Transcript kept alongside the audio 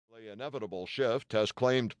The inevitable shift has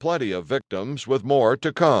claimed plenty of victims, with more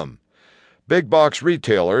to come. Big box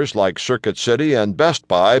retailers like Circuit City and Best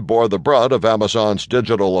Buy bore the brunt of Amazon's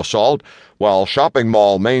digital assault, while shopping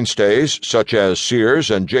mall mainstays such as Sears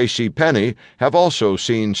and JCPenney have also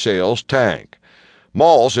seen sales tank.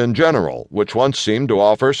 Malls in general, which once seemed to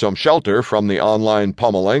offer some shelter from the online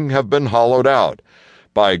pummeling, have been hollowed out.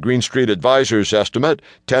 By Green Street Advisors' estimate,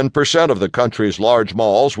 10% of the country's large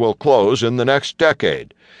malls will close in the next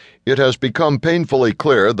decade. It has become painfully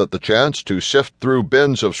clear that the chance to sift through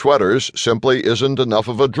bins of sweaters simply isn't enough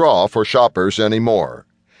of a draw for shoppers anymore.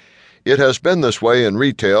 It has been this way in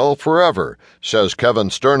retail forever, says Kevin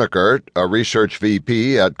Sternikert, a research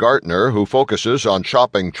VP at Gartner who focuses on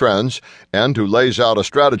shopping trends and who lays out a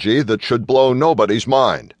strategy that should blow nobody's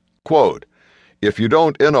mind. Quote, "If you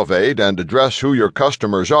don't innovate and address who your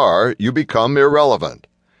customers are, you become irrelevant."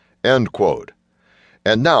 End quote.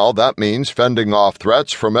 And now that means fending off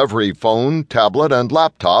threats from every phone, tablet, and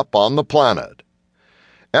laptop on the planet.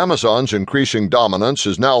 Amazon's increasing dominance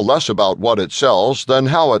is now less about what it sells than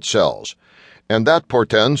how it sells, and that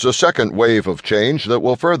portends a second wave of change that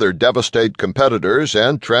will further devastate competitors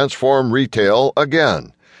and transform retail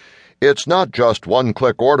again. It's not just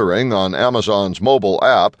one-click ordering on Amazon's mobile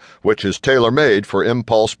app, which is tailor-made for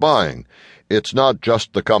impulse buying. It's not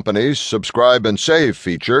just the company's Subscribe and Save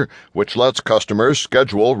feature, which lets customers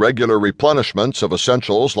schedule regular replenishments of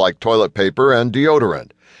essentials like toilet paper and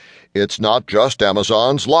deodorant. It's not just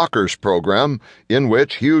Amazon's Lockers program, in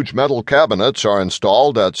which huge metal cabinets are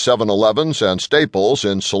installed at 7-Elevens and Staples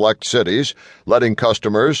in select cities, letting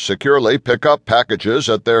customers securely pick up packages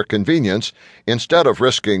at their convenience instead of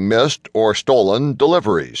risking missed or stolen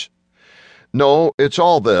deliveries. No, it's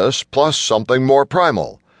all this plus something more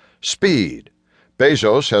primal. Speed.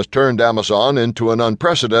 Bezos has turned Amazon into an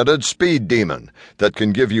unprecedented speed demon that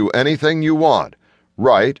can give you anything you want,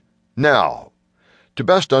 right now. To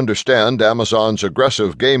best understand Amazon's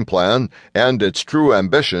aggressive game plan and its true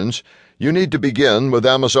ambitions, you need to begin with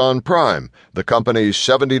Amazon Prime, the company's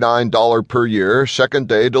 $79 per year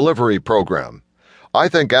second-day delivery program. "I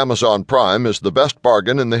think Amazon Prime is the best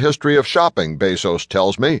bargain in the history of shopping," Bezos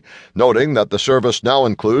tells me, noting that the service now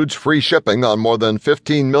includes free shipping on more than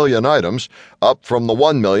 15 million items, up from the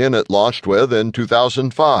 1 million it launched with in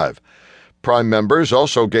 2005. Prime members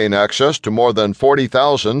also gain access to more than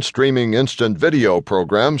 40,000 streaming instant video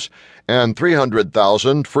programs and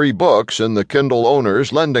 300,000 free books in the Kindle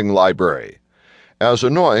owner's lending library. As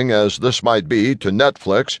annoying as this might be to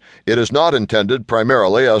Netflix, it is not intended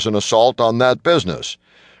primarily as an assault on that business.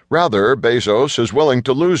 Rather, Bezos is willing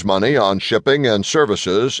to lose money on shipping and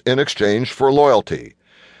services in exchange for loyalty.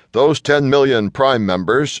 Those 10 million Prime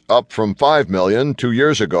members, up from 5 million 2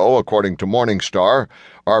 years ago, according to Morningstar,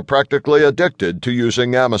 are practically addicted to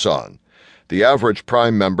using Amazon. The average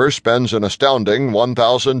Prime member spends an astounding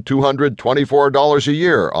 $1,224 a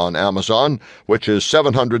year on Amazon, which is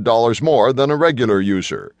 $700 more than a regular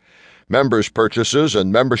user. Members' purchases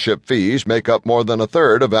and membership fees make up more than a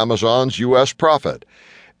third of Amazon's U.S. profit,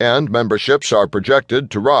 and memberships are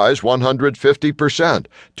projected to rise 150%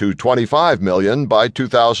 to 25 million by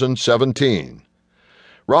 2017.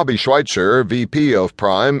 Robbie Schweitzer, VP of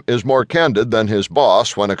Prime, is more candid than his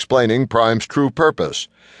boss when explaining Prime's true purpose.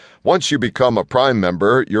 "Once you become a Prime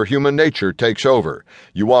member, your human nature takes over.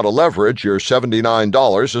 You want to leverage your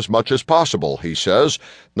 $79 as much as possible," he says.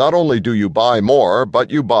 "Not only do you buy more,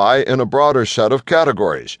 but you buy in a broader set of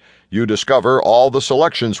categories. You discover all the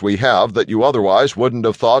selections we have that you otherwise wouldn't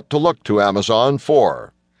have thought to look to Amazon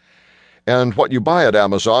for. And what you buy at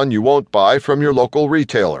Amazon you won't buy from your local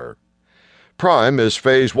retailer." Prime is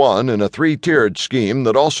phase one in a three-tiered scheme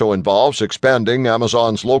that also involves expanding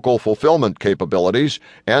Amazon's local fulfillment capabilities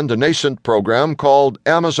and a nascent program called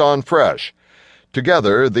Amazon Fresh.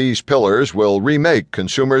 Together, these pillars will remake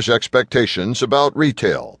consumers' expectations about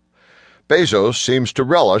retail. Bezos seems to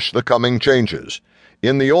relish the coming changes.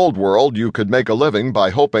 In the old world, you could make a living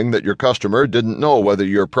by hoping that your customer didn't know whether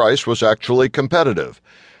your price was actually competitive.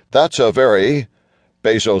 That's a very...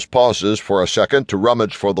 Bezos pauses for a second to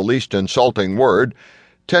rummage for the least insulting word,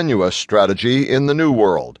 tenuous strategy in the new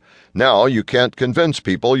world. Now you can't convince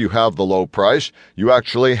people you have the low price, you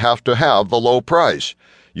actually have to have the low price.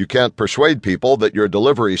 You can't persuade people that your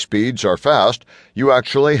delivery speeds are fast, you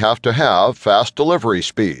actually have to have fast delivery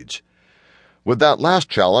speeds. With that last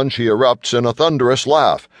challenge, he erupts in a thunderous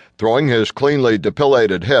laugh, throwing his cleanly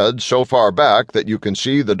depilated head so far back that you can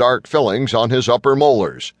see the dark fillings on his upper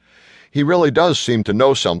molars. He really does seem to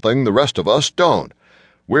know something the rest of us don't.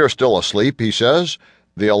 "We're still asleep," he says.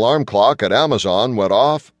 "The alarm clock at Amazon went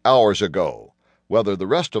off hours ago. Whether the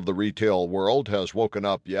rest of the retail world has woken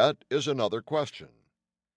up yet is another question."